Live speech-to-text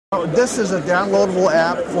This is a downloadable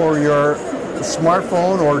app for your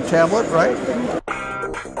smartphone or tablet, right?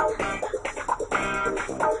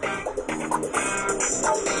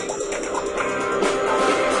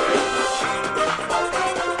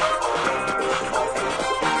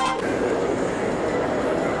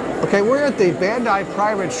 Okay, we're at the Bandai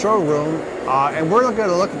private showroom, and we're going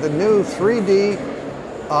to look at the new 3D.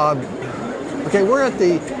 We're at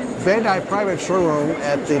the Bandai private showroom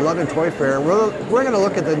at the London Toy Fair. We're going to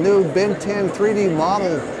look at the new Ben 10 3D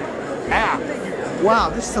model app.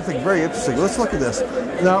 Wow, this is something very interesting. Let's look at this.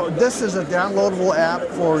 Now, this is a downloadable app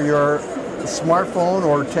for your smartphone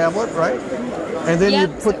or tablet, right? And then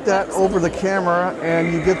you put that over the camera,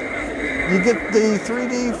 and you get the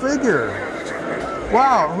 3D figure.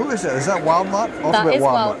 Wow, who is that? Is that Wildmutt? That is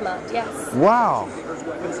Wildmutt, yes. Wow,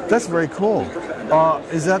 that's very cool.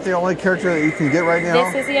 Is that the only character that you can get right now?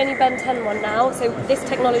 This is the only Ben 10 one now. So this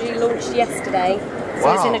technology launched yesterday.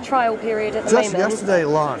 So it's in a trial period at the moment. Just yesterday it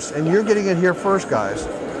launched, and you're getting it here first, guys.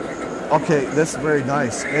 Okay, that's very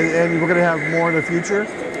nice. And we're going to have more in the future?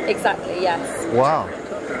 Exactly, yes. Wow,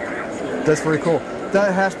 that's very cool. You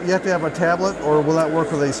have to have a tablet, or will that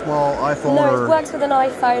work with a small iPhone? No, it works with an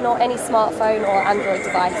iPhone or any smartphone or Android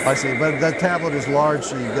device. I see, but that tablet is large,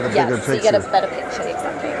 so you get a bigger picture. So you get a better picture,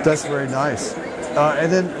 exactly. That's very nice.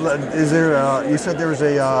 And then, is there? You said there was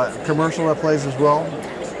a commercial that plays as well.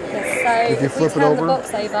 Yes. So if you flip it over, the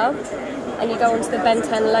box over, and you go onto the Ben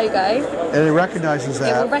 10 logo, and it recognizes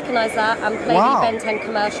that. It will recognise that and play the Ben 10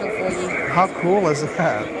 commercial for you. How cool is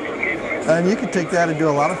that? And you could take that and do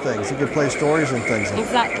a lot of things. You could play stories and things.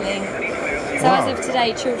 Exactly. So as of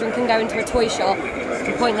today, children can go into a toy shop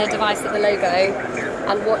and point their device at the logo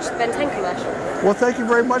and watch the Ben 10 commercial. Well, thank you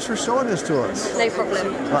very much for showing this to us. No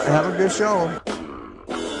problem. Have a good show.